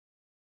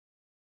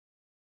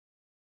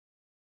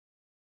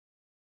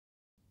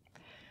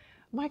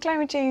My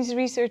climate change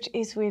research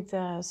is with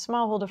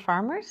smallholder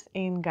farmers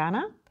in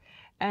Ghana.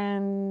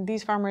 And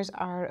these farmers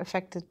are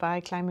affected by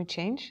climate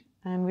change.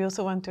 And we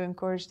also want to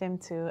encourage them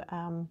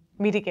to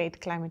mitigate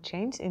climate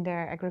change in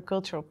their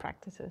agricultural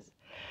practices.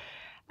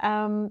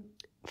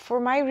 For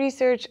my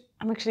research,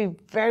 I'm actually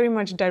very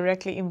much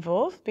directly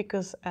involved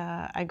because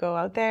I go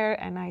out there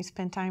and I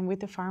spend time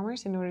with the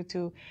farmers in order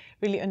to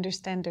really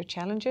understand their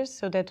challenges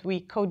so that we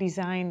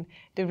co-design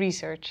the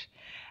research.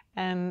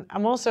 And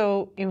I'm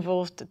also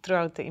involved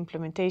throughout the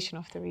implementation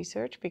of the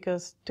research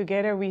because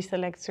together we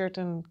select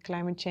certain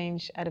climate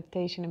change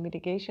adaptation and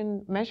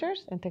mitigation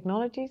measures and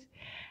technologies.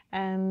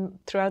 And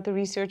throughout the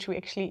research, we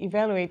actually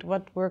evaluate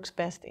what works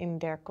best in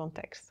their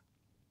context.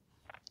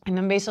 And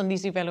then based on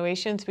these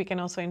evaluations, we can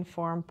also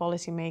inform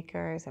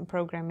policymakers and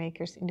program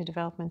makers in the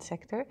development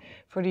sector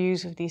for the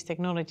use of these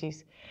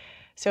technologies.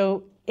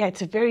 So yeah,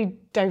 it's a very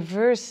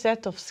diverse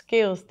set of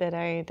skills that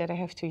I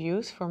have to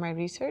use for my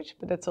research,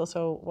 but that's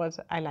also what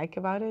I like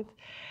about it.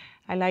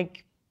 I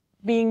like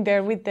being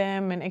there with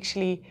them and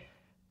actually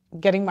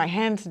getting my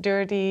hands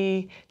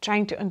dirty,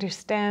 trying to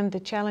understand the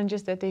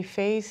challenges that they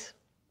face,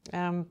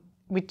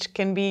 which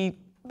can be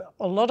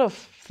a lot of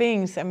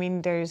things. I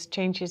mean, there's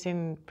changes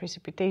in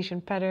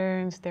precipitation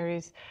patterns, there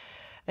is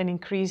an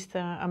increased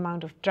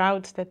amount of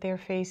droughts that they're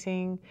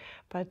facing,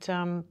 but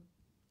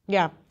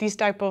yeah, these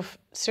type of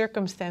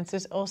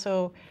circumstances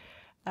also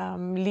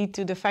lead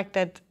to the fact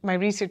that my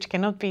research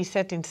cannot be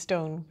set in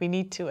stone. We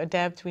need to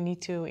adapt, we need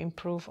to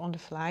improve on the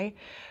fly,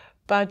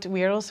 but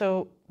we are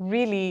also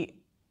really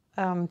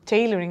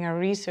tailoring our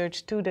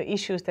research to the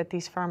issues that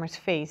these farmers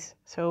face.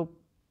 So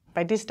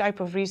by this type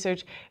of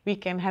research, we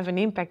can have an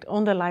impact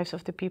on the lives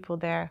of the people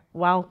there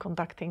while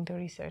conducting the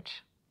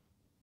research.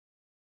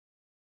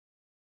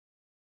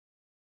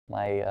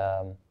 My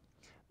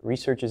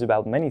research is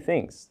about many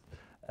things,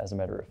 as a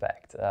matter of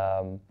fact.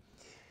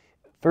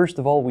 First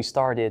of all, we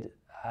started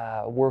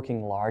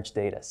working large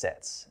data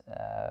sets,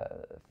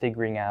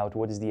 figuring out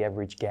what is the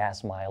average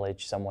gas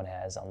mileage someone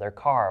has on their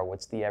car,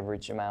 what's the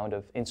average amount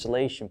of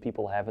insulation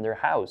people have in their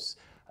house,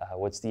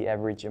 what's the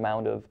average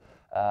amount of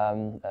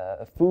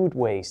food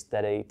waste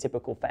that a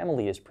typical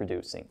family is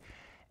producing.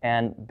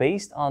 And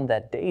based on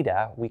that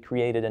data, we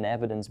created an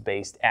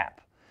evidence-based app.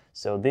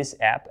 So this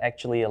app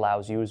actually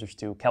allows users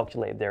to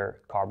calculate their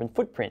carbon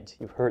footprint.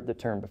 You've heard the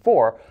term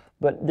before,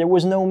 but there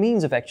was no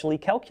means of actually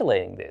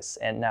calculating this,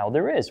 and now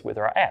there is with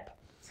our app.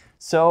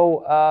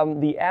 So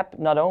the app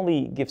not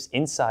only gives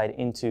insight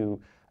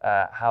into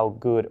how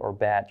good or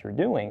bad you're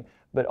doing,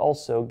 but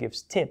also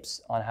gives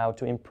tips on how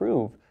to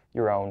improve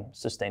your own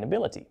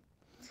sustainability.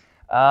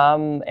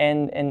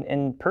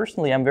 And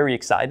personally, I'm very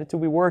excited to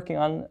be working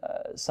on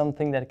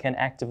something that can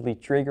actively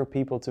trigger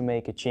people to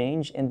make a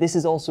change. And this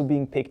is also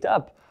being picked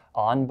up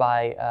on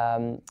by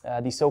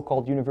the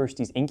so-called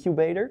Universities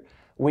Incubator,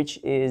 which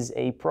is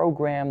a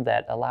program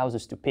that allows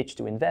us to pitch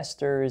to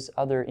investors,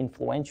 other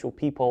influential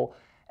people,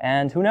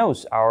 and who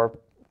knows, our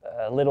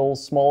little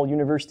small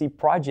university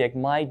project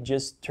might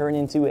just turn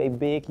into a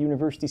big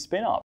university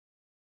spin-off.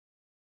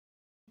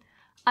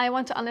 I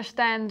want to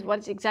understand what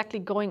is exactly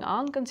going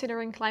on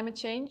considering climate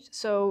change.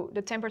 So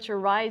the temperature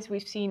rise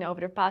we've seen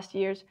over the past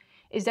years,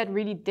 is that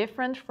really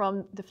different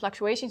from the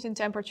fluctuations in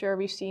temperature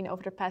we've seen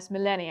over the past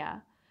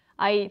millennia?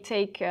 I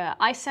take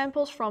ice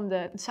samples from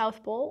the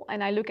South Pole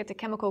and I look at the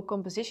chemical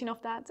composition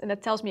of that, and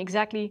that tells me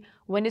exactly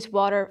when this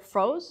water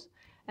froze.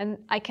 And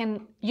I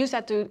can use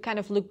that to kind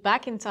of look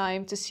back in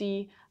time to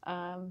see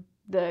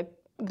the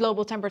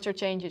global temperature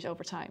changes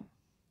over time.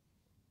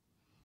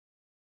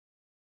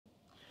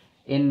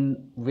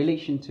 In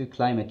relation to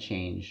climate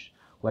change,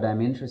 what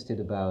I'm interested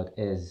about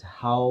is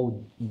how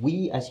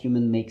we as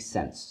humans make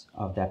sense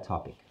of that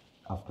topic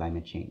of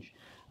climate change.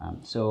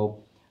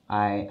 So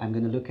I'm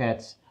going to look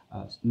at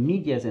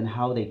medias and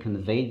how they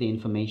convey the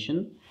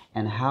information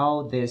and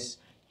how this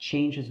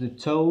changes the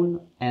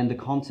tone and the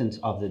content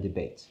of the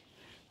debate.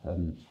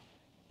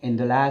 In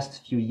the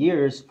last few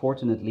years,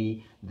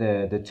 fortunately,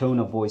 the tone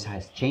of voice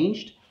has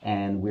changed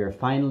and we're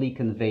finally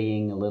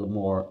conveying a little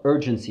more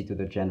urgency to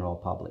the general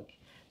public.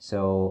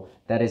 So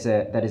that is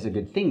a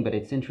good thing, but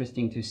it's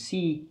interesting to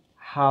see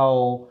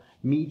how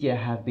media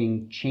have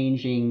been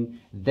changing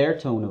their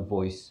tone of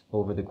voice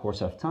over the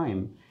course of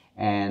time,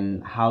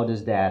 and how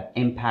does that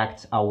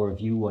impact our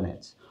view on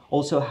it.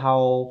 Also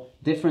how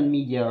different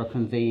media are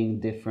conveying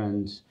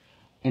different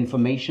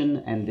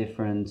information and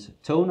different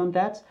tone on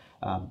that.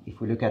 If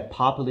we look at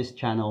populist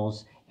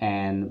channels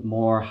and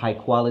more high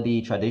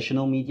quality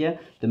traditional media,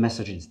 the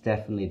message is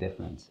definitely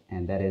different,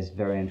 and that is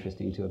very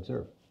interesting to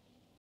observe.